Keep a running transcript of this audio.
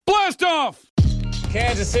Blast-off!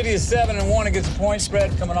 Kansas City is 7-1 against the point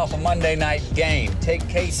spread coming off a Monday night game. Take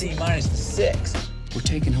KC minus the 6. We're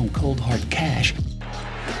taking home cold hard cash. He's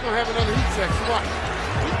gonna have another heat check. Watch.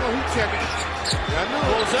 He's gonna heat check it. Yeah, I know.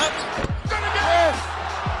 Pulls up. Gonna get it.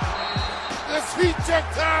 It's heat check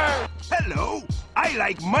time. Hello. I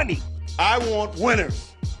like money. I want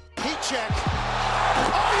winners. Heat check.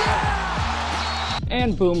 Oh yeah!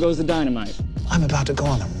 And boom goes the dynamite. I'm about to go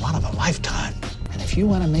on the run of a lifetime. And if you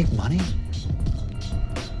want to make money,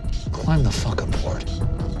 climb the fuck aboard.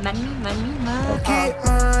 Money. Get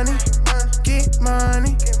money, get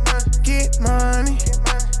money, get money,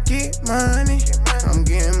 get money. I'm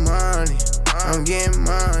getting money, I'm getting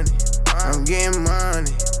money, I'm getting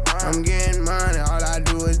money, I'm getting money. All I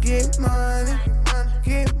do is get money,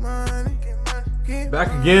 get money.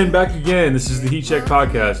 Back again. This is the Heat Check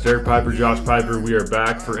Podcast. Derek Piper, Josh Piper. We are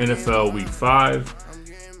back for NFL Week 5.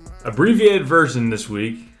 Abbreviated version this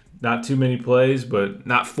week. Not too many plays, but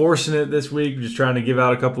not forcing it this week. Just trying to give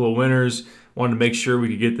out a couple of winners. Wanted to make sure we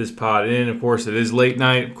could get this pod in. Of course, it is late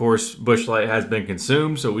night. Of course, Busch Light has been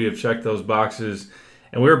consumed, so we have checked those boxes.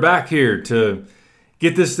 And we're back here to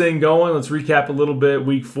get this thing going. Let's recap a little bit.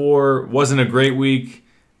 Week 4 wasn't a great week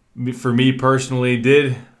for me personally.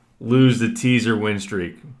 Did lose the teaser win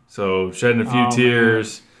streak. So shedding a few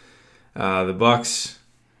tears. The Bucks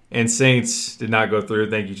and Saints did not go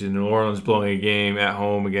through. Thank you to New Orleans blowing a game at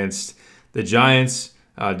home against the Giants.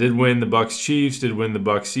 Did win the Bucks Chiefs. Did win the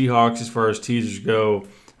Bucks Seahawks as far as teasers go.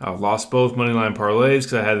 Lost both moneyline parlays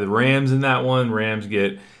because I had the Rams in that one. Rams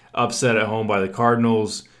get upset at home by the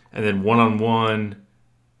Cardinals. And then one-on-one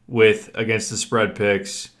against the spread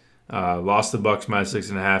picks. Lost the Bucks minus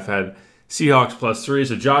 6.5. Had Seahawks plus 3.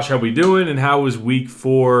 So, Josh, how we doing, and how was Week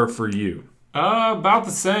 4 for you? About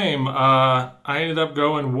the same. I ended up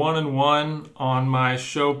going 1-1 on my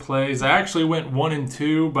show plays. I actually went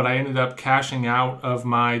 1-2, but I ended up cashing out of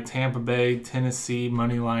my Tampa Bay, Tennessee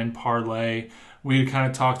moneyline parlay. We had kind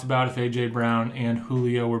of talked about if A.J. Brown and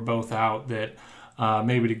Julio were both out, that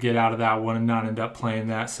maybe to get out of that one and not end up playing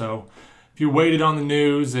that. So, if you waited on the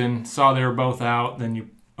news and saw they were both out, then you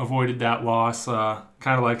avoided that loss,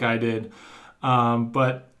 kind of like I did.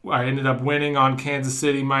 But I ended up winning on Kansas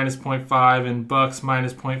City minus 0.5 and Bucks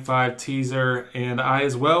minus 0.5 teaser, and I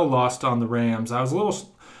as well lost on the Rams. I was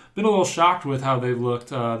been a little shocked with how they looked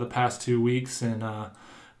the past 2 weeks, and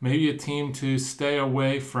maybe a team to stay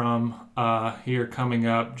away from here coming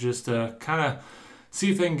up, just to kind of see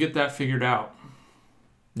if they can get that figured out.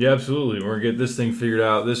 Yeah, absolutely. We're gonna get this thing figured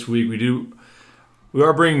out this week. We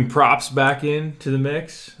are bringing props back into the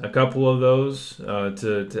mix, a couple of those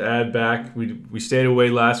to add back. We stayed away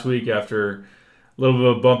last week after a little bit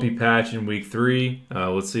of a bumpy patch in Week 3.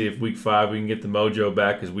 Let's see if Week 5 we can get the mojo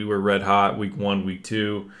back, because we were red hot Week 1, Week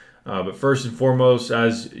 2. But first and foremost,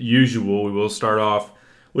 as usual, we will start off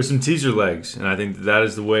with some teaser legs, and I think that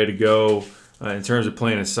is the way to go in terms of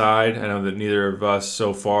playing a side. I know that neither of us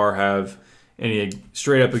so far have any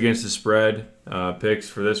straight up against the spread picks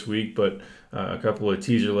for this week, but a couple of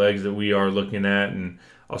teaser legs that we are looking at. And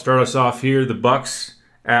I'll start us off here. The Bucks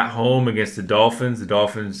at home against the Dolphins. The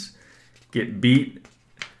Dolphins get beat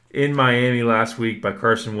in Miami last week by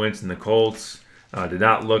Carson Wentz and the Colts. Did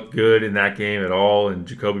not look good in that game at all. And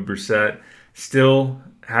Jacoby Brissett still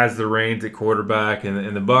has the reins at quarterback.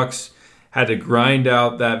 And the Bucks had to grind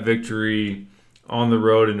out that victory on the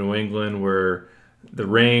road in New England, where the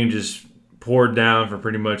rain just poured down for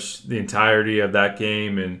pretty much the entirety of that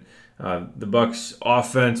game. And the Bucks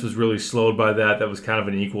offense was really slowed by that. That was kind of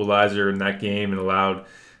an equalizer in that game and allowed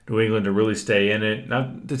New England to really stay in it.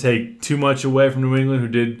 Not to take too much away from New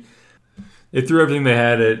England, they threw everything they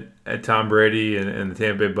had at Tom Brady and the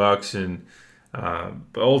Tampa Bay Bucks. But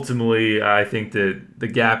ultimately, I think that the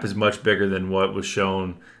gap is much bigger than what was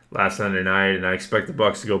shown last Sunday night, and I expect the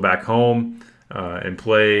Bucks to go back home and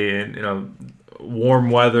play in warm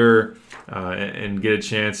weather and get a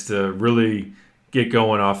chance to really get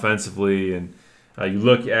going offensively. And you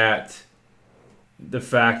look at the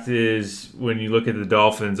fact is, when you look at the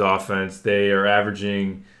Dolphins offense, they are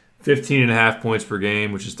averaging 15.5 points per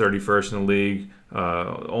game, which is 31st in the league.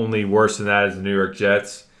 Only worse than that is the New York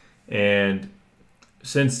Jets. And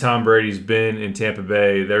since Tom Brady's been in Tampa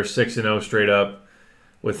Bay, they're 6-0 straight up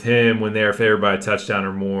with him when they are favored by a touchdown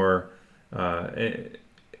or more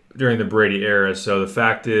during the Brady era. So the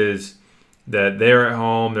fact is that they're at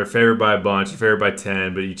home, they're favored by a bunch, they're favored by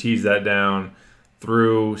 10, but you tease that down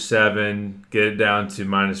through 7, get it down to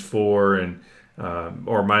 -4 and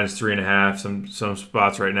or -3.5. Some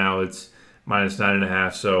spots right now it's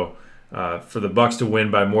 -9.5. So for the Bucks to win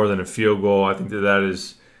by more than a field goal, I think that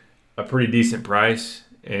is a pretty decent price.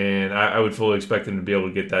 and I would fully expect them to be able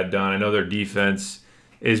to get that done. I know their defense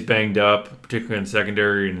is banged up, particularly in the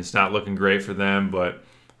secondary, and it's not looking great for them, but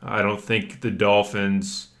I don't think the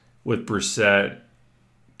Dolphins with Brissett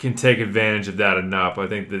can take advantage of that enough. I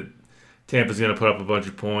think that Tampa's going to put up a bunch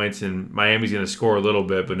of points, and Miami's going to score a little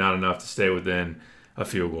bit, but not enough to stay within a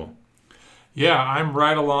field goal. Yeah, I'm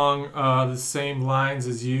right along the same lines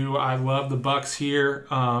as you. I love the Bucs here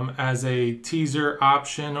as a teaser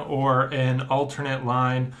option or an alternate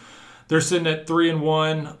line. They're sitting at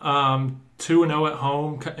 3-1, 2-0 at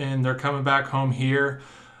home, and they're coming back home here.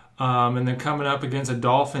 And then coming up against a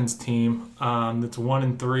Dolphins team that's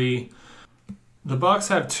 1-3. The Bucs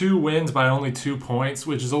have 2 wins by only 2 points,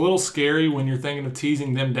 which is a little scary when you're thinking of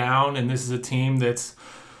teasing them down. And this is a team that's,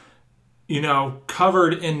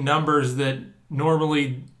 covered in numbers that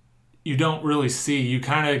normally you don't really see. You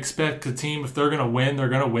kind of expect a team, if they're going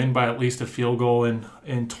to win by at least a field goal.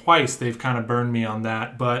 And twice they've kind of burned me on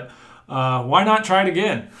that. But why not try it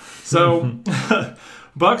again? So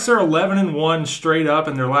Bucs are 11-1 straight up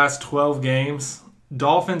in their last 12 games.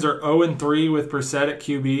 Dolphins are 0-3 with Brissett at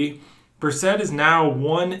QB. Brissett is now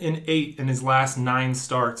 1-8 in his last 9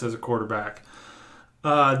 starts as a quarterback.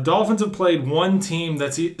 Dolphins have played one team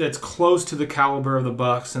that's close to the caliber of the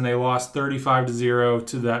Bucs, and they lost 35-0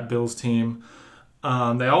 to that Bills team.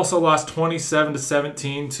 They also lost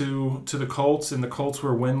 27-17 to the Colts, and the Colts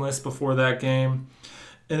were winless before that game.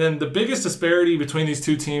 And then the biggest disparity between these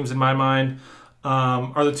two teams, in my mind,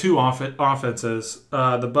 are the two offenses.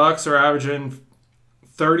 The Bucs are averaging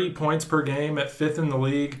 30 points per game at 5th in the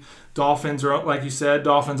league. Dolphins are, like you said,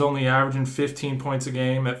 only averaging 15 points a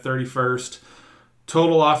game at 31st.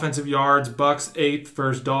 Total offensive yards, Bucs 8th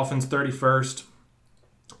versus Dolphins 31st.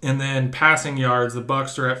 And then passing yards, the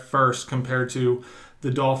Bucs are at 1st compared to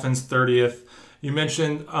the Dolphins 30th. You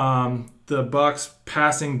mentioned the Bucs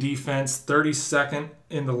passing defense 32nd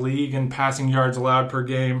in the league in passing yards allowed per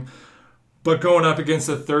game. But going up against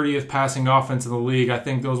the 30th passing offense in the league, I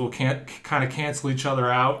think those will kind of cancel each other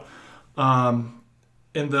out. And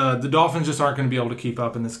the Dolphins just aren't going to be able to keep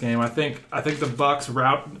up in this game. I think the Bucs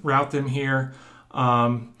route them here.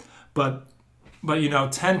 But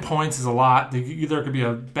 10 points is a lot. There could be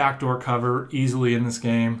a backdoor cover easily in this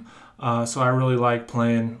game. So I really like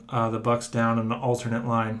playing the Bucs down in the alternate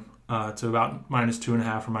line to about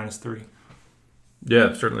 -2.5 or -3.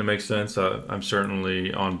 Yeah, certainly makes sense. I'm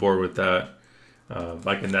certainly on board with that.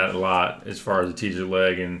 Liking that a lot as far as a teaser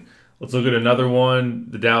leg. And let's look at another one.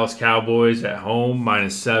 The Dallas Cowboys at home,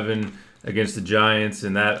 -7 against the Giants.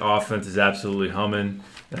 And that offense is absolutely humming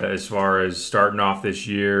as far as starting off this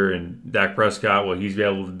year. And Dak Prescott, what he's been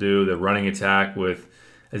able to do, the running attack with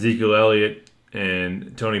Ezekiel Elliott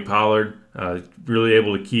and Tony Pollard, really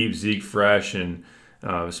able to keep Zeke fresh and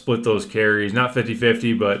split those carries. Not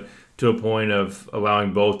 50-50, but to a point of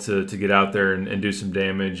allowing both to get out there and do some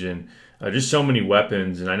damage, and just so many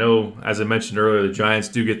weapons. And I know, as I mentioned earlier, the Giants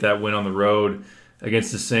do get that win on the road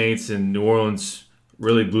against the Saints, and New Orleans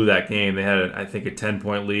really blew that game. They had, I think, a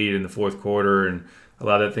 10-point lead in the fourth quarter and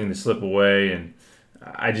allowed that thing to slip away. And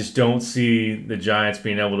I just don't see the Giants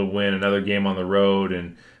being able to win another game on the road.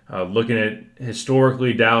 And looking at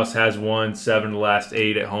historically, Dallas has won 7 of the last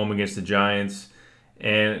 8 at home against the Giants.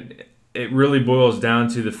 And it really boils down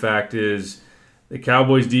to the fact is the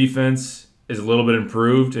Cowboys defense is a little bit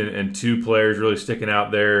improved, and 2 players really sticking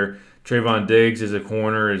out there. Trayvon Diggs as a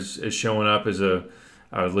corner is showing up as a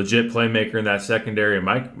legit playmaker in that secondary. And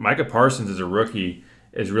Micah Parsons as a rookie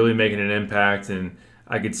is really making an impact, and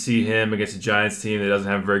I could see him against a Giants team that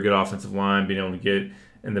doesn't have a very good offensive line being able to get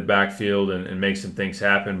in the backfield and make some things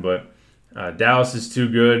happen. But Dallas is too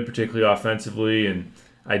good, particularly offensively, and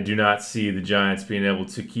I do not see the Giants being able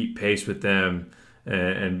to keep pace with them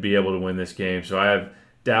and be able to win this game. So I have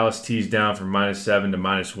Dallas teased down from -7 to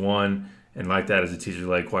 -1 and like that as a teaser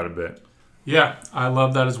leg quite a bit. Yeah, I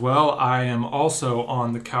love that as well. I am also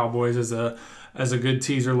on the Cowboys as a good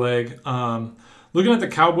teaser leg. Looking at the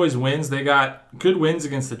Cowboys' wins, they got good wins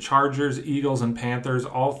against the Chargers, Eagles, and Panthers,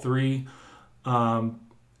 all 3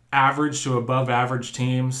 average to above average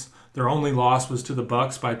teams. Their only loss was to the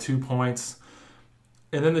Bucs by 2 points.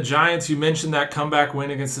 And then the Giants, you mentioned that comeback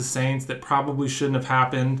win against the Saints that probably shouldn't have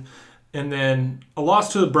happened. And then a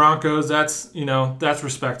loss to the Broncos, that's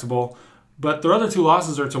respectable. But their other 2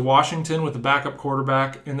 losses are to Washington with the backup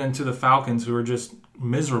quarterback, and then to the Falcons, who are just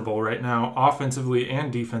miserable right now, offensively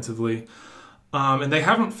and defensively. And they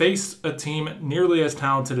haven't faced a team nearly as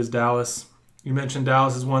talented as Dallas. You mentioned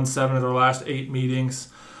Dallas has won 7 of their last 8 meetings.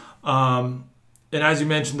 And as you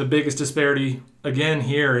mentioned, the biggest disparity, again,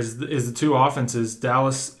 here is the 2 offenses.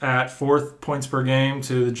 Dallas at 4th points per game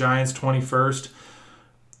to the Giants 21st.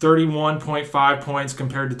 31.5 points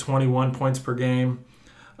compared to 21 points per game.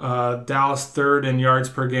 Dallas third in yards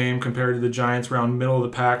per game compared to the Giants, around middle of the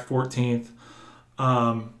pack, 14th.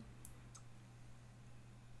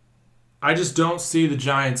 I just don't see the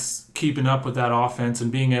Giants keeping up with that offense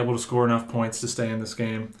and being able to score enough points to stay in this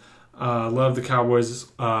game. Love the Cowboys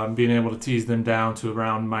being able to tease them down to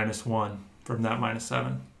around -1 from that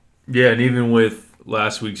 -7. Yeah, and even with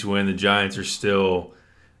last week's win, the Giants are still,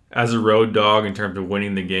 as a road dog in terms of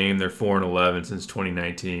winning the game, they're 4-11 since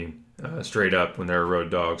 2019, straight up when they're a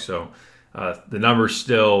road dog. So the numbers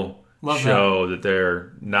still show that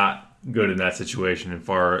they're not good in that situation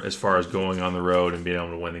as far as going on the road and being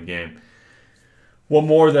able to win the game. One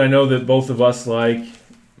more that I know that both of us like,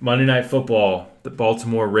 Monday Night Football, the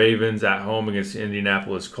Baltimore Ravens at home against the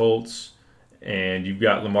Indianapolis Colts. And you've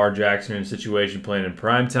got Lamar Jackson in a situation playing in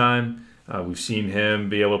primetime. We've seen him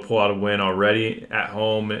be able to pull out a win already at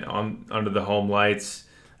home under the home lights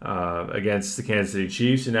against the Kansas City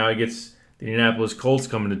Chiefs. And now he gets the Indianapolis Colts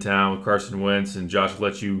coming to town with Carson Wentz. And Josh will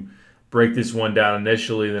let you break this one down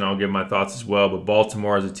initially, then I'll give my thoughts as well. But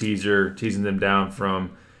Baltimore as a teaser, teasing them down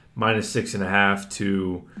from -6.5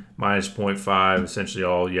 to -0.5. Essentially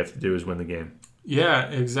all you have to do is win the game. Yeah,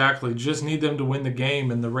 exactly. Just need them to win the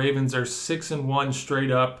game. And the Ravens are 6-1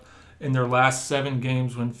 straight up in their last 7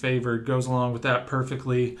 games when favored. Goes along with that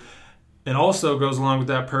perfectly. And also goes along with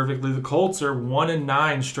that perfectly, the Colts are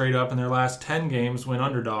 1-9 straight up in their last 10 games when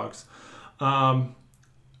underdogs. A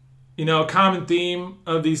common theme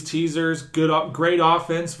of these teasers, great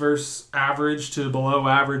offense versus average to below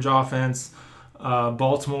average offense.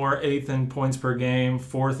 Baltimore 8th in points per game,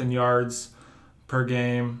 4th in yards per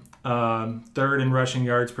game, 3rd in rushing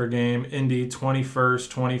yards per game. Indy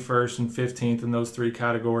 21st, and 15th in those 3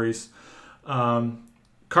 categories.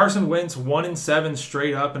 Carson Wentz 1-7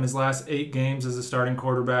 straight up in his last 8 games as a starting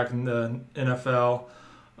quarterback in the NFL.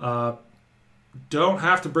 Don't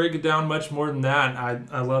have to break it down much more than that.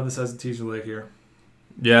 I love this as a teaser leg here.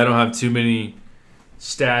 Yeah, I don't have too many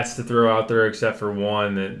stats to throw out there except for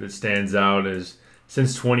one that stands out is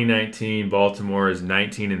since 2019, Baltimore is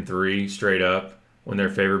 19-3 straight up when they're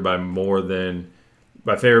favored by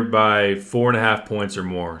 4.5 points or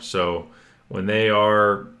more. So when they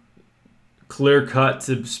are clear cut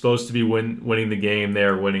supposed to be winning the game, they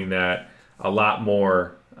are winning that a lot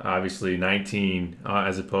more. Obviously 19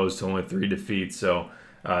 as opposed to only 3 defeats. So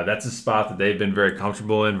that's a spot that they've been very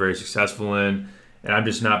comfortable in, very successful in. And I'm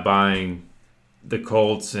just not buying the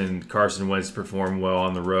Colts and Carson Wentz perform well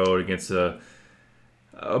on the road against a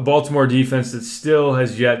Baltimore defense that still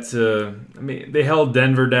has yet to – they held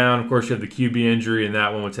Denver down. Of course, you have the QB injury in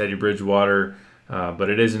that one with Teddy Bridgewater. But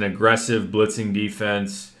it is an aggressive blitzing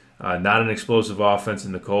defense, not an explosive offense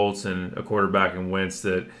in the Colts, and a quarterback in Wentz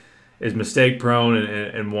that – is mistake-prone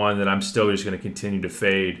and one that I'm still just going to continue to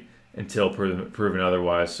fade until proven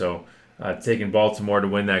otherwise. So taking Baltimore to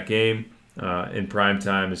win that game in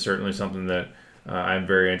primetime is certainly something that I'm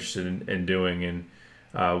very interested in doing. And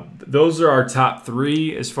those are our top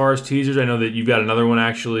 3 as far as teasers. I know that you've got another one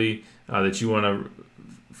actually that you want to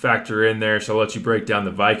factor in there, so I'll let you break down the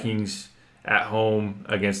Vikings at home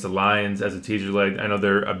against the Lions as a teaser leg. I know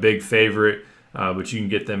they're a big favorite, but you can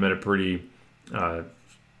get them at a pretty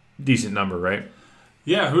decent number, right?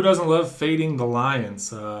 Yeah, who doesn't love fading the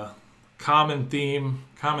Lions? Common theme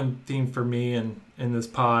for me in this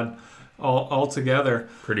pod all together.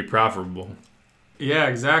 Pretty profitable. Yeah,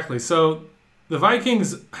 exactly. So the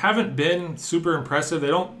Vikings haven't been super impressive. They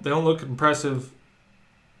don't look impressive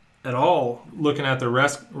at all looking at their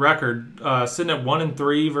record. Sitting at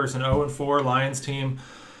 1-3 versus an 0-4 Lions team.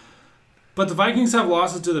 But the Vikings have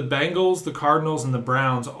losses to the Bengals, the Cardinals, and the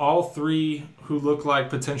Browns, all 3 who look like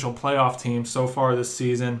potential playoff teams so far this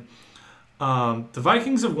season. The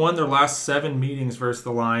Vikings have won their last 7 meetings versus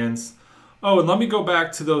the Lions. Oh, and let me go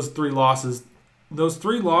back to those 3 losses. Those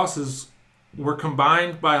 3 losses were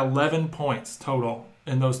combined by 11 points total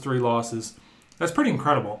in those 3 losses. That's pretty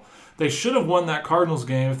incredible. They should have won that Cardinals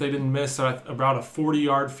game if they didn't miss about a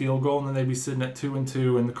 40-yard field goal, and then they'd be sitting at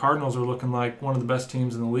 2-2, and the Cardinals are looking like one of the best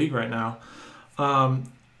teams in the league right now.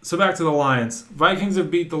 So back to the Lions. Vikings have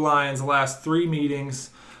beat the Lions the last 3 meetings,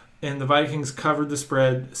 and the Vikings covered the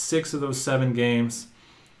spread 6 of those 7 games.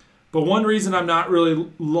 But one reason I'm not really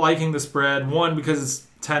liking the spread, one, because it's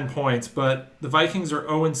 10 points, but the Vikings are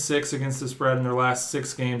 0-6 against the spread in their last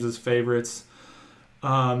 6 games as favorites.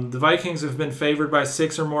 The Vikings have been favored by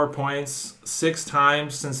 6 or more points 6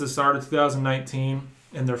 times since the start of 2019,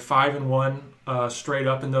 and they're 5-1 straight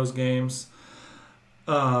up in those games.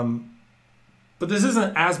 But this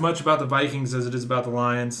isn't as much about the Vikings as it is about the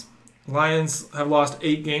Lions. Lions have lost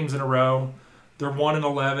 8 games in a row. They're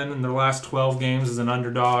 1-11 in their last 12 games as an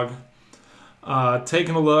underdog.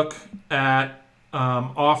 Taking a look at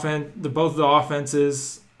both the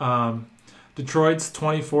offenses. Detroit's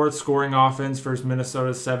 24th scoring offense versus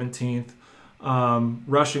Minnesota's 17th.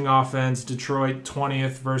 Rushing offense, Detroit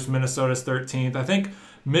 20th versus Minnesota's 13th. I think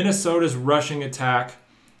Minnesota's rushing attack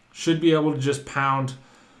should be able to just pound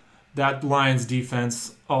that Lions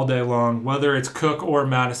defense all day long. Whether it's Cook or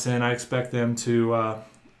Madison, I expect them to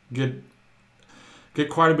get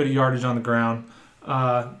quite a bit of yardage on the ground.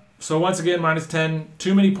 So once again, -10,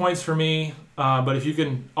 too many points for me. But if you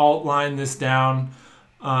can alt line this down,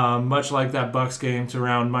 much like that Bucs game, to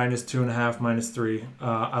around -2.5, -3,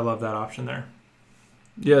 I love that option there.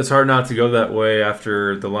 Yeah, it's hard not to go that way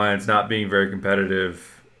after the Lions not being very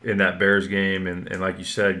competitive in that Bears game, and like you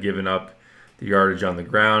said, giving up the yardage on the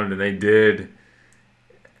ground. And they did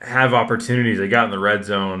have opportunities. They got in the red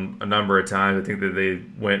zone a number of times. I think that they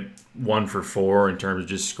went 1 for 4 in terms of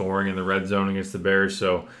just scoring in the red zone against the Bears.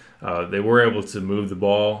 So they were able to move the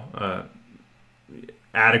ball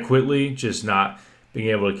adequately, just not being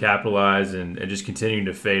able to capitalize and just continuing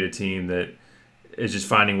to fade a team that is just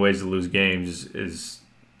finding ways to lose games is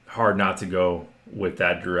hard not to go with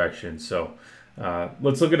that direction. So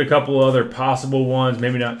let's look at a couple other possible ones.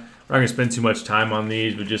 Maybe not. We're not going to spend too much time on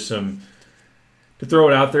these, but just some to throw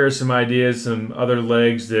it out there, some ideas, some other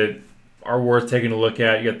legs that are worth taking a look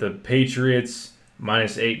at. You got the Patriots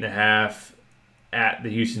 -8.5 at the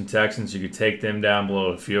Houston Texans. You could take them down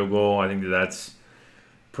below a field goal. I think that's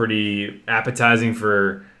pretty appetizing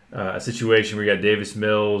for a situation where you got Davis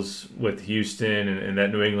Mills with Houston and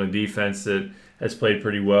that New England defense that has played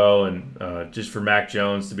pretty well, and just for Mac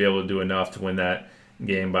Jones to be able to do enough to win that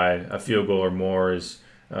game by a field goal or more is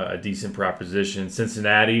a decent proposition.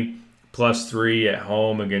 Cincinnati +3 at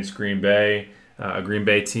home against Green Bay, a Green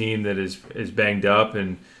Bay team that is banged up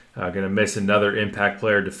and going to miss another impact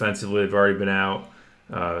player defensively. They've already been out.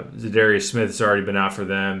 Zadarius Smith has already been out for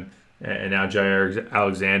them, and now Jair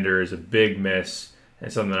Alexander is a big miss,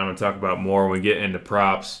 and something that I'm going to talk about more when we get into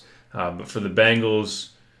props. But for the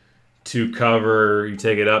Bengals to cover, you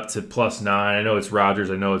take it up to +9. I know it's Rodgers.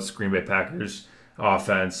 I know it's Green Bay Packers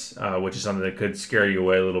offense, which is something that could scare you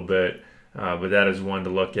away a little bit. But that is one to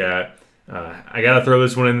look at. I got to throw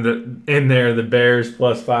this one in there. The Bears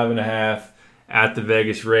 +5.5 at the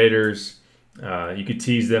Vegas Raiders. You could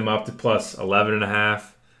tease them up to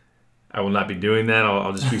 +11.5. I will not be doing that.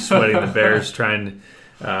 I'll just be sweating the Bears, trying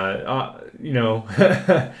to,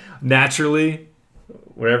 naturally,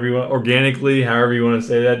 whatever you want, organically, however you want to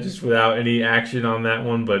say that, just without any action on that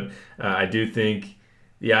one. But I do think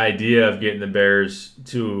the idea of getting the Bears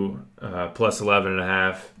to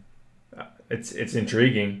 +11.5, it's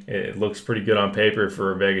intriguing. It looks pretty good on paper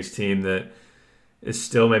for a Vegas team that is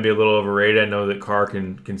still maybe a little overrated. I know that Carr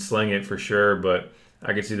can sling it for sure, but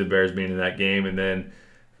I can see the Bears being in that game. And then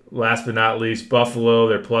last but not least, Buffalo,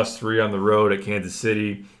 they're +3 on the road at Kansas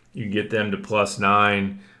City. You can get them to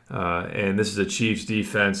 +9. And this is a Chiefs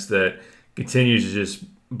defense that continues to just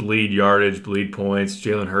bleed yardage, bleed points.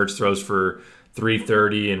 Jalen Hurts throws for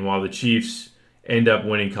 330, and while the Chiefs end up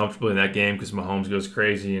winning comfortably in that game because Mahomes goes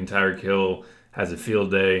crazy and Tyreek Hill has a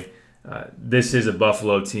field day, this is a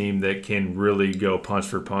Buffalo team that can really go punch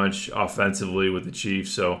for punch offensively with the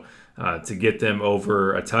Chiefs. So to get them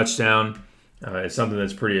over a touchdown is something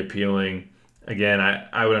that's pretty appealing. Again,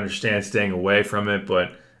 I would understand staying away from it,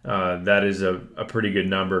 but that is a pretty good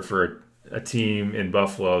number for a team in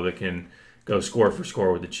Buffalo that can go score for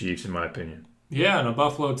score with the Chiefs, in my opinion. Yeah, and a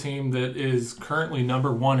Buffalo team that is currently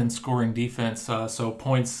number 1 in scoring defense, so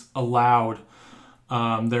points allowed.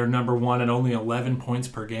 They're number 1 at only 11 points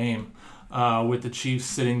per game, with the Chiefs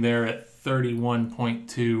sitting there at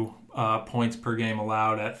 31.2 points per game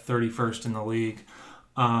allowed, at 31st in the league.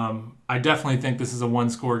 I definitely think this is a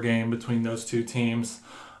one-score game between those two teams.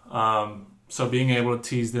 So being able to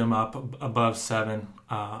tease them up above 7,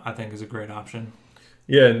 I think is a great option.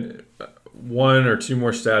 Yeah, and one or two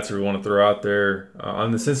more stats that we want to throw out there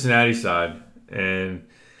on the Cincinnati side. And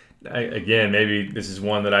again, maybe this is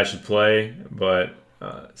one that I should play, but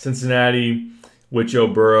Cincinnati with Joe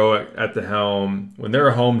Burrow at the helm, when they're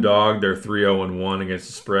a home dog, they're 3-0-1 against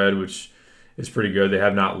the spread, which is pretty good. They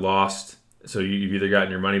have not lost, so you've either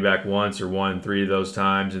gotten your money back once or won 3 of those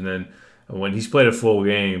times. And then when he's played a full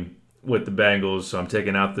game with the Bengals, so I'm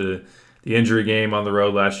taking out the injury game on the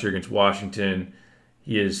road last year against Washington,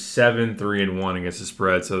 he is 7-3-1 against the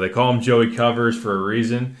spread. So they call him Joey Covers for a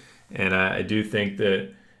reason, and I do think that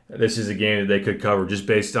this is a game that they could cover just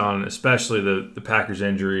based on especially the Packers'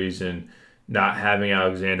 injuries and not having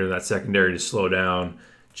Alexander in that secondary to slow down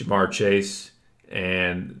Jamar Chase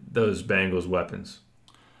and those Bengals weapons.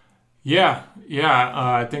 Yeah.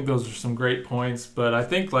 I think those are some great points. But I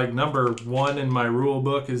think like number 1 in my rule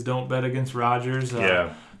book is don't bet against Rodgers.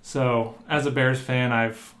 So as a Bears fan,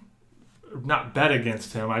 I've not bet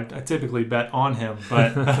against him. I typically bet on him,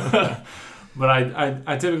 but but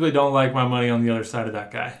I typically don't like my money on the other side of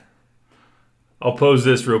that guy. I'll pose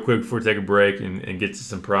this real quick before we take a break and get to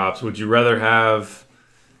some props. Would you rather have,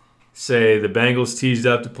 say, the Bengals teased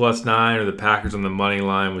up to +9 or the Packers on the money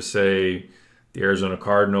line with, say, the Arizona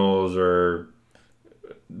Cardinals or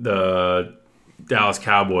the Dallas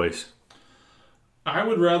Cowboys? I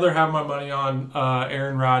would rather have my money on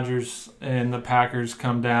Aaron Rodgers and the Packers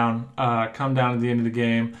come down at the end of the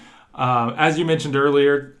game. As you mentioned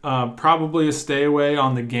earlier, probably a stay away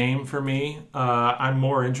on the game for me. I'm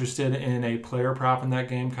more interested in a player prop in that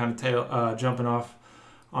game, kind of jumping off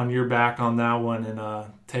on your back on that one and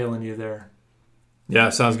tailing you there. Yeah,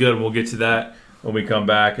 sounds good. We'll get to that when we come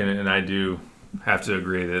back, and I do have to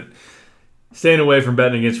agree that staying away from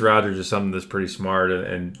betting against Rodgers is something that's pretty smart,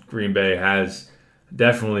 and Green Bay has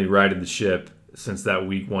definitely righted the ship since that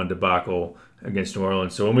Week 1 debacle against New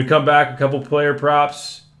Orleans. So when we come back, a couple player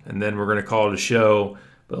props, and then we're going to call it a show.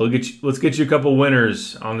 But let's get you a couple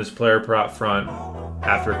winners on this player prop front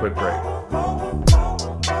after a quick break.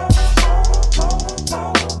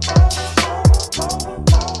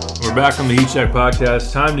 We're back on the Heat Check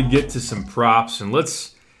podcast. Time to get to some props, and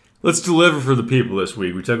let's deliver for the people this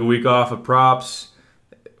week. We took a week off of props.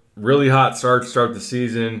 Really hot start the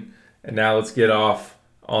season. And now let's get off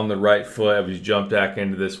on the right foot. We jumped back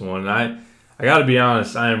into this one. And I got to be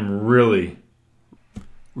honest, I am really,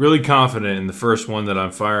 really confident in the first one that I'm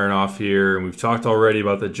firing off here. And we've talked already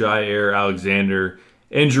about the Jaire Alexander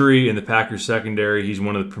injury in the Packers secondary. He's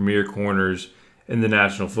one of the premier corners in the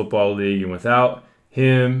National Football League. And without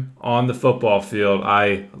him on the football field,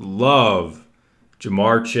 I love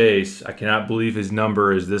Ja'Marr Chase. I cannot believe his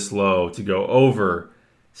number is this low to go over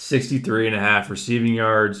 63.5 receiving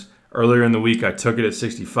yards. Earlier in the week, I took it at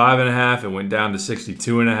 65.5. It went down to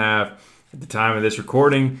 62.5. At the time of this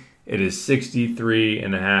recording, it is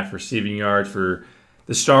 63.5 receiving yards for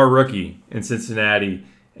the star rookie in Cincinnati.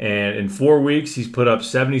 And in 4 weeks, he's put up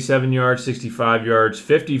 77 yards, 65 yards,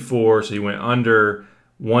 54. So he went under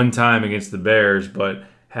one time against the Bears, but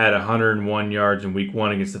had 101 yards in Week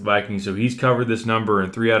 1 against the Vikings. So he's covered this number in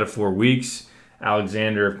 3 out of 4 weeks.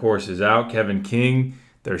 Alexander, of course, is out. Kevin King,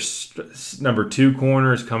 their number 2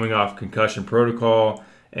 corner, is coming off concussion protocol.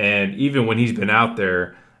 And even when he's been out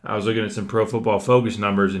there, I was looking at some Pro Football Focus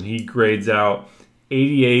numbers, and he grades out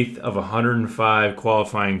 88th of 105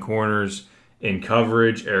 qualifying corners in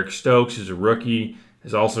coverage. Eric Stokes is a rookie,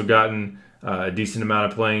 has also gotten a decent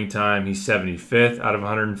amount of playing time. He's 75th out of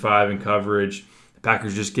 105 in coverage. The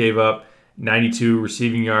Packers just gave up 92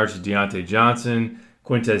 receiving yards to Deontay Johnson.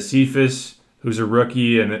 Quintez Cephas, who's a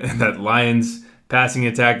rookie, and that Lions passing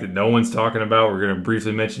attack that no one's talking about. We're going to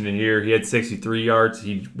briefly mention it here. He had 63 yards.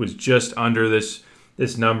 He was just under this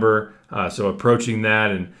number, so approaching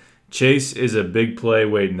that. And Chase is a big play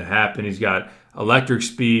waiting to happen. He's got electric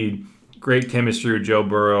speed, great chemistry with Joe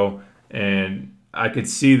Burrow, and I could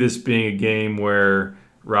see this being a game where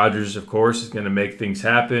Rodgers, of course, is going to make things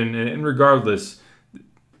happen. And regardless,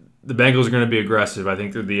 the Bengals are going to be aggressive, I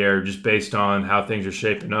think, through the air just based on how things are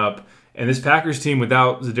shaping up. And this Packers team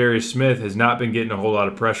without Zadarius Smith has not been getting a whole lot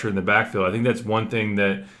of pressure in the backfield. I think that's one thing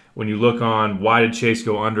that when you look on why did Chase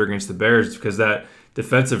go under against the Bears, it's because that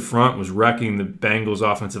defensive front was wrecking the Bengals'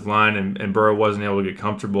 offensive line, and Burrow wasn't able to get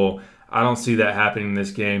comfortable. I don't see that happening in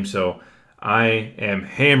this game, so I am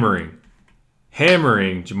hammering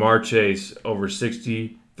Ja'Marr Chase over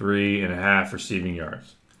 63.5 receiving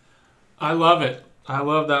yards. I love it. I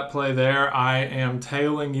love that play there. I am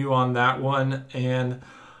tailing you on that one, and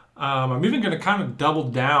I'm even going to kind of double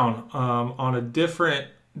down on a different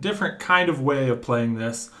kind of way of playing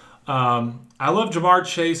this. I love Ja'Marr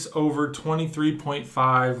Chase over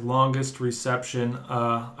 23.5 longest reception.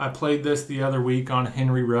 I played this the other week on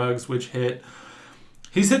Henry Ruggs, which hit.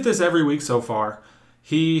 He's hit this every week so far.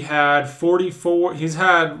 He had 44. He's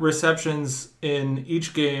had receptions in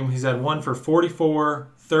each game. He's had one for 44,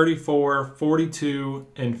 34, 42,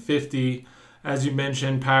 and 50. As you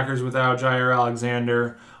mentioned, Packers without Jaire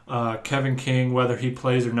Alexander. Kevin King, whether he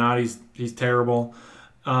plays or not, he's terrible.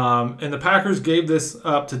 And the Packers gave this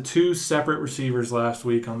up to 2 separate receivers last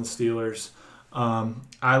week on the Steelers.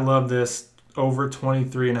 I love this over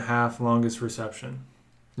 23.5 longest reception.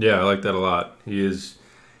 Yeah, I like that a lot. He is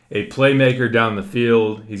a playmaker down the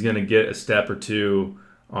field. He's going to get a step or two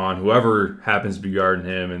on whoever happens to be guarding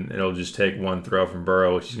him, and it'll just take one throw from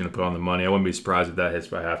Burrow, which he's going to put on the money. I wouldn't be surprised if that hits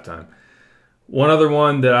by halftime. One other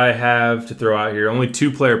one that I have to throw out here, only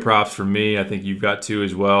 2-player props for me. I think you've got 2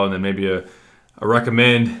 as well, and then maybe a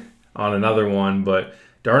recommend on another one. But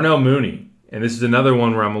Darnell Mooney, and this is another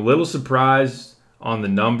one where I'm a little surprised on the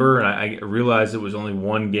number, and I realized it was only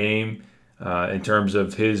 1 game in terms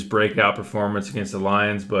of his breakout performance against the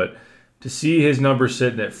Lions, but to see his number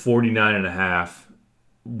sitting at 49.5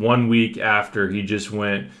 1 week after he just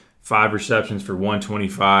went 5 receptions for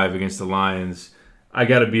 125 against the Lions, I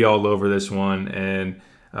got to be all over this one. And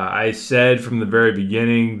I said from the very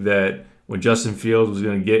beginning that when Justin Fields was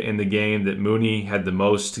going to get in the game that Mooney had the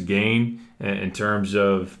most to gain in terms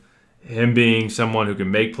of him being someone who can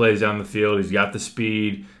make plays down the field. He's got the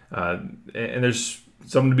speed. And there's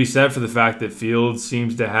something to be said for the fact that Fields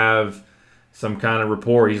seems to have some kind of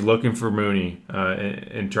rapport. He's looking for Mooney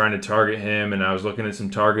and trying to target him. And I was looking at some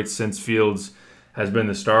targets since Fields has been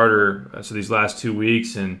the starter. So these last 2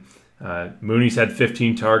 weeks, and Mooney's had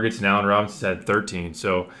 15 targets and Allen Robinson's had 13.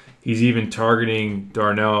 So he's even targeting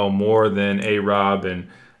Darnell more than A-Rob. And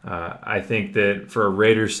I think that for a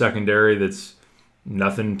Raiders secondary that's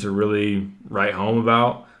nothing to really write home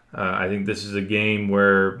about, I think this is a game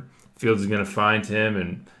where Fields is going to find him,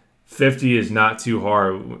 and 50 is not too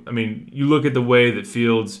hard. I mean, you look at the way that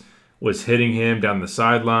Fields was hitting him down the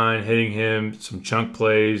sideline, hitting him some chunk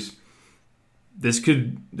plays. This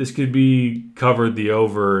could be covered the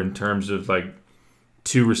over in terms of like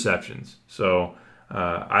 2 receptions. So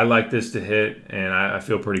I like this to hit, and I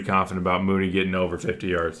feel pretty confident about Mooney getting over 50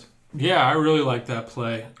 yards. Yeah, I really like that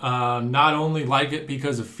play. Not only like it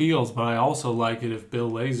because of Fields, but I also like it if Bill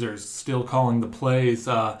Lazor's still calling the plays.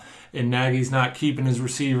 And Nagy's not keeping his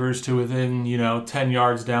receivers to within, 10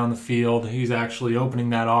 yards down the field. He's actually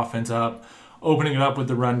opening that offense up, opening it up with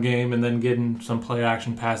the run game, and then getting some play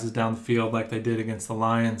action passes down the field like they did against the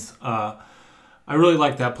Lions. I really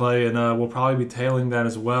like that play, and we'll probably be tailing that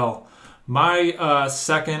as well. My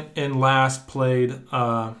second and last played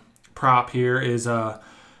prop here is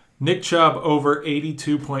Nick Chubb over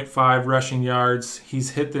 82.5 rushing yards.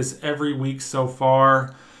 He's hit this every week so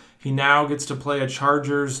far. He now gets to play a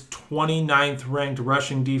Chargers 29th ranked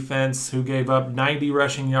rushing defense who gave up 90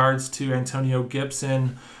 rushing yards to Antonio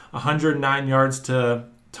Gibson, 109 yards to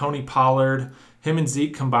Tony Pollard. Him and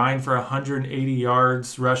Zeke combined for 180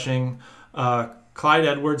 yards rushing. Clyde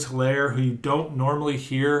Edwards-Helaire, who you don't normally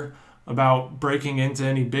hear about breaking into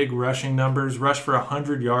any big rushing numbers, rushed for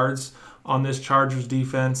 100 yards on this Chargers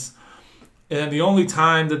defense. And the only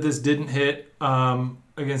time that this didn't hit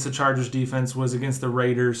against the Chargers defense was against the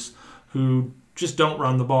Raiders, who just don't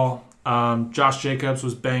run the ball. Josh Jacobs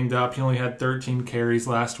was banged up. He only had 13 carries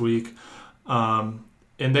last week. And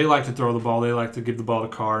they like to throw the ball. They like to give the ball to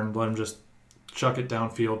Carr and let him just chuck it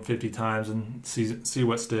downfield 50 times and see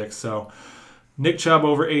what sticks. So Nick Chubb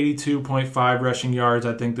over 82.5 rushing yards.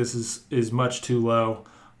 I think this is much too low.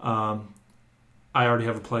 I already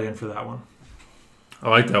have a play in for that one. I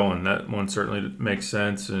like that one. That one certainly makes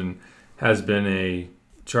sense and has been a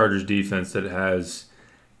Chargers defense that has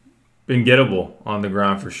been gettable on the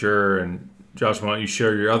ground for sure. And Josh, why don't you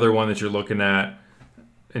share your other one that you're looking at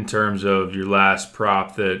in terms of your last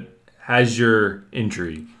prop that has your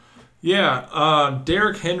intrigue? Yeah,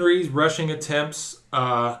 Derrick Henry's rushing attempts.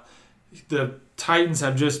 The Titans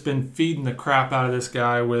have just been feeding the crap out of this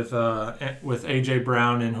guy with A.J.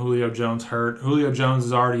 Brown and Julio Jones hurt. Julio Jones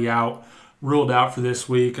is already ruled out for this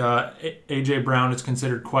week. A.J. Brown is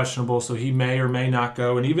considered questionable, so he may or may not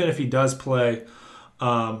go. And even if he does play,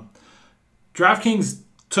 DraftKings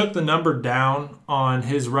took the number down on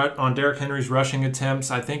Derrick Henry's rushing attempts.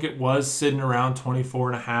 I think it was sitting around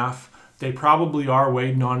 24.5. They probably are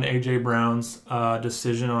waiting on A.J. Brown's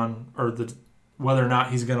decision on whether or not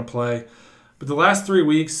he's going to play. But the last 3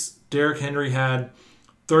 weeks, Derrick Henry had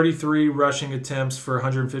 33 rushing attempts for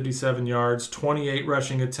 157 yards, 28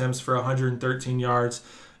 rushing attempts for 113 yards,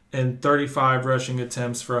 and 35 rushing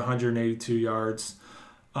attempts for 182 yards.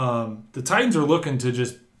 The Titans are looking to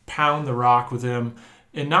just pound the rock with him,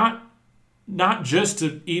 and not just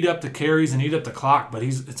to eat up the carries and eat up the clock, but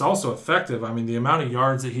it's also effective. I mean, the amount of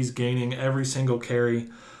yards that he's gaining every single carry,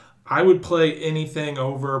 I would play anything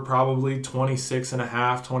over probably 26.5,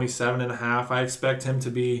 27.5. I expect him to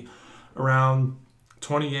be around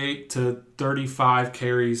 28 to 35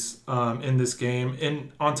 carries in this game.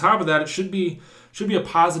 And on top of that, it should be a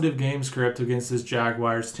positive game script against this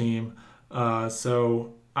Jaguars team.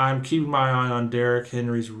 So I'm keeping my eye on Derrick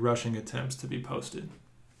Henry's rushing attempts to be posted.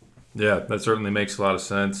 Yeah, that certainly makes a lot of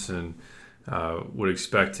sense, and would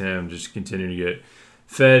expect him just to continue to get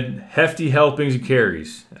fed hefty helpings of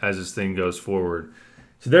carries as this thing goes forward.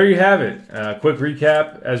 So there you have it. Quick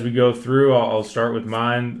recap as we go through. I'll start with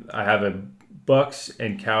mine. I have a Bucks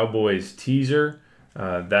and Cowboys teaser.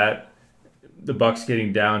 The Bucks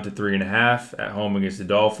getting down to 3.5 at home against the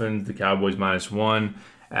Dolphins. The Cowboys -1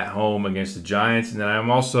 at home against the Giants. And then I'm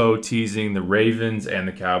also teasing the Ravens and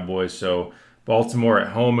the Cowboys. So Baltimore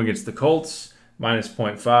at home against the Colts,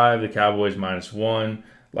 -0.5. The Cowboys -1.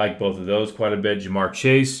 Like both of those quite a bit. Jamar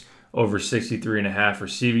Chase over 63.5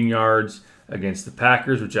 receiving yards against the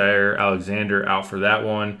Packers, with Jair Alexander out for that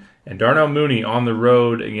one. And Darnell Mooney on the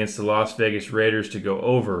road against the Las Vegas Raiders to go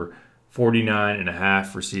over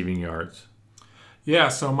 49.5 receiving yards. Yeah,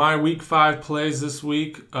 so my Week 5 plays this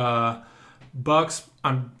week. Bucks.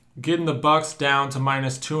 I'm getting the Bucks down to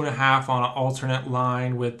 -2.5 on an alternate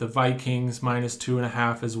line with the Vikings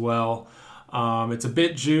 -2.5 as well. It's a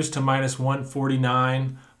bit juiced to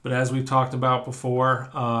 -149, but as we've talked about before,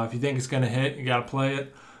 if you think it's going to hit, you got to play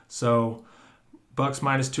it. So Bucks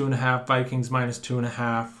 -2.5, Vikings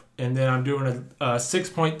 -2.5. And then I'm doing a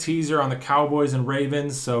 6-point teaser on the Cowboys and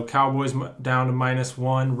Ravens. So Cowboys down to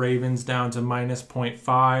 -1, Ravens down to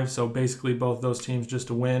 -0.5. So basically both those teams just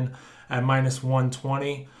to win at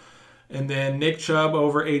 -120. And then Nick Chubb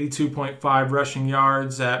over 82.5 rushing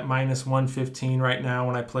yards at -115 right now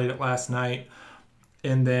when I played it last night.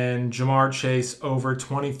 And then Jamar Chase over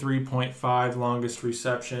 23.5 longest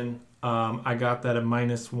reception. I got that at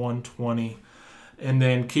 -120. And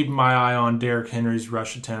then keeping my eye on Derrick Henry's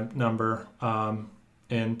rush attempt number,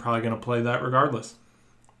 and probably going to play that regardless.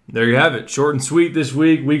 There you have it. Short and sweet this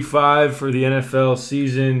week, Week 5 for the NFL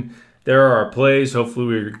season. There are our plays. Hopefully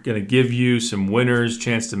we're going to give you some winners,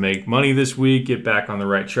 chance to make money this week, get back on the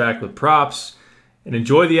right track with props, and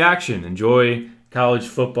enjoy the action. Enjoy college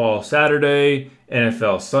football Saturday,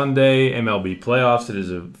 NFL Sunday, MLB playoffs. It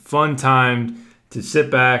is a fun time to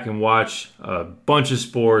sit back and watch a bunch of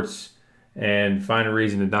sports and find a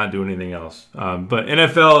reason to not do anything else. But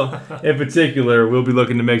NFL in particular, we'll be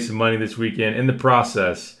looking to make some money this weekend in the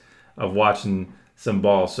process of watching some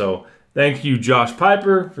ball. So thank you, Josh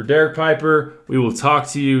Piper, for Derek Piper. We will talk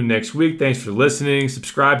to you next week. Thanks for listening.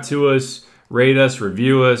 Subscribe to us, rate us,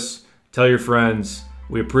 review us, tell your friends.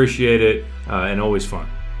 We appreciate it, and always fun.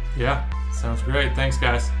 Yeah, sounds great. Thanks,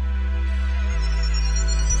 guys.